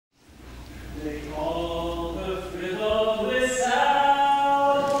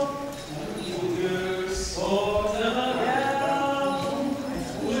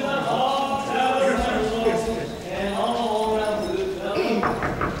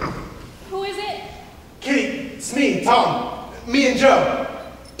Tom. Me and Joe.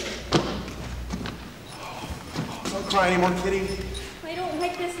 Don't cry anymore, Kitty. I don't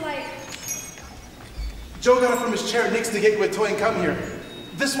like this life. Joe got it from his chair next to get you a toy and come here.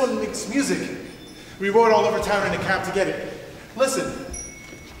 This one makes music. We rode all over town in a cab to get it. Listen.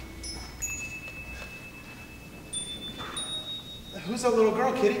 Who's that little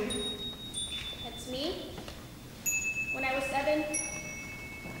girl, Kitty? That's me. When I was 7.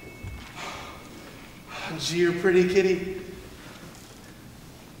 Gee, you're pretty, Kitty.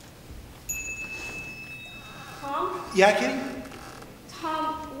 Tom? Yeah, Kitty?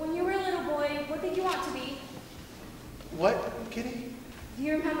 Tom, when you were a little boy, what did you want to be? What, Kitty? Do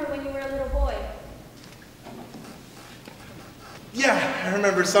you remember when you were a little boy? Yeah, I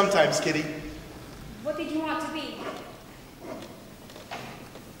remember sometimes, Kitty. What did you want to be?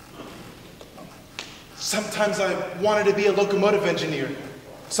 Sometimes I wanted to be a locomotive engineer.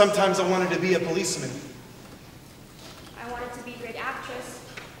 Sometimes I wanted to be a policeman. I wanted to be a great actress.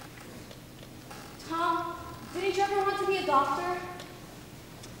 Tom, didn't you ever want to be a doctor?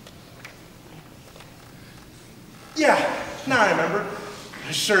 Yeah, now I remember.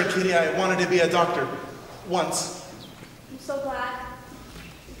 Sure, Kitty, I wanted to be a doctor. Once. I'm so glad.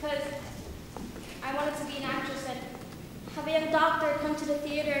 Because I wanted to be an actress and have a young doctor come to the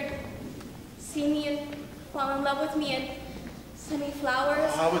theater and see me and fall in love with me and send me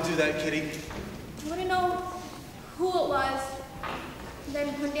flowers. I would do that, Kitty. I wouldn't know who it was. And then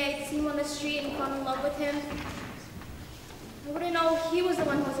one day I'd see him on the street and fall in love with him. I wouldn't know he was the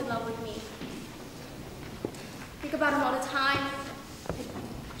one who was in love with me. I think about him all the time. I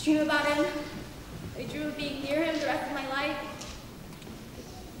dream about him. I dream of being near him the rest of my life.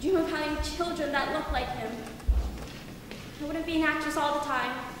 I dream of having children that look like him. I wouldn't be an actress all the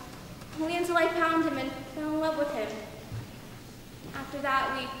time. Only until I found him and fell in love with him. After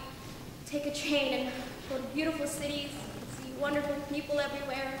that, we take a train and go to beautiful cities, see wonderful people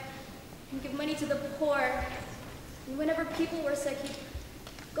everywhere, and give money to the poor. And whenever people were sick, he'd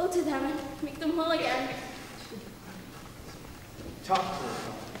go to them and make them well again. Talk to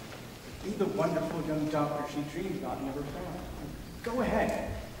her. Be the wonderful young doctor she dreamed about and never found. Go ahead.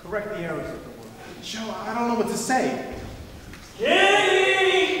 Correct the errors of the world. Joe, I don't know what to say.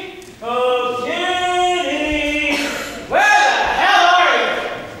 Kitty! Oh, Kitty! Where the hell are you?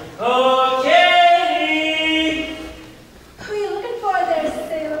 Oh, Kitty! Who are you looking for there,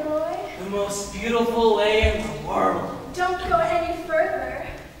 sailor boy? The most beautiful lady in the world. Don't go any further.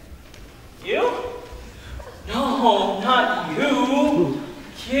 You? No, not you.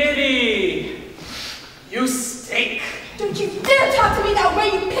 Kitty! You stink. Don't you dare talk to me that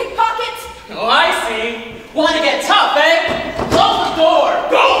way, you pickpocket! Oh, I see. Want to get tough, eh? Close the door.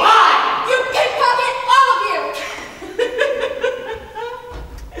 Go hide! You pickpocket, all of you!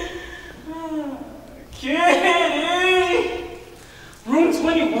 Kitty! Room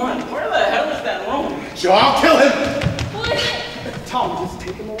 21. Where the hell is that room? Joe, I'll kill him! What? Tom, just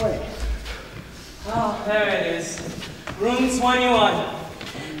take him away. Oh, there it is. Room 21.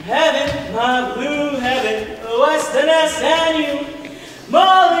 Heaven, my blue heaven, Westerness and you,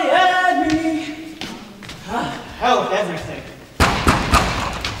 Molly and me. Ah, hell of everything.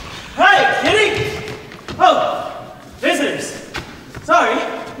 Hi, Kitty! Oh, visitors. Sorry.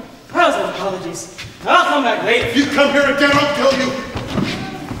 Apologies. I'll come back later. If you come here again, I'll kill you!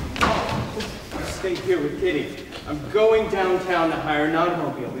 You stay here with Kitty. I'm going downtown to hire an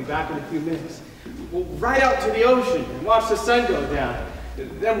automobile. I'll be back in a few minutes. We'll ride out to the ocean and watch the sun go down.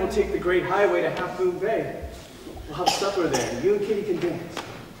 Then we'll take the great highway to Half Moon Bay. We'll have supper there, and you and Kitty can dance.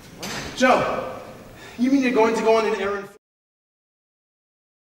 Joe, you mean you're going to go on an errand?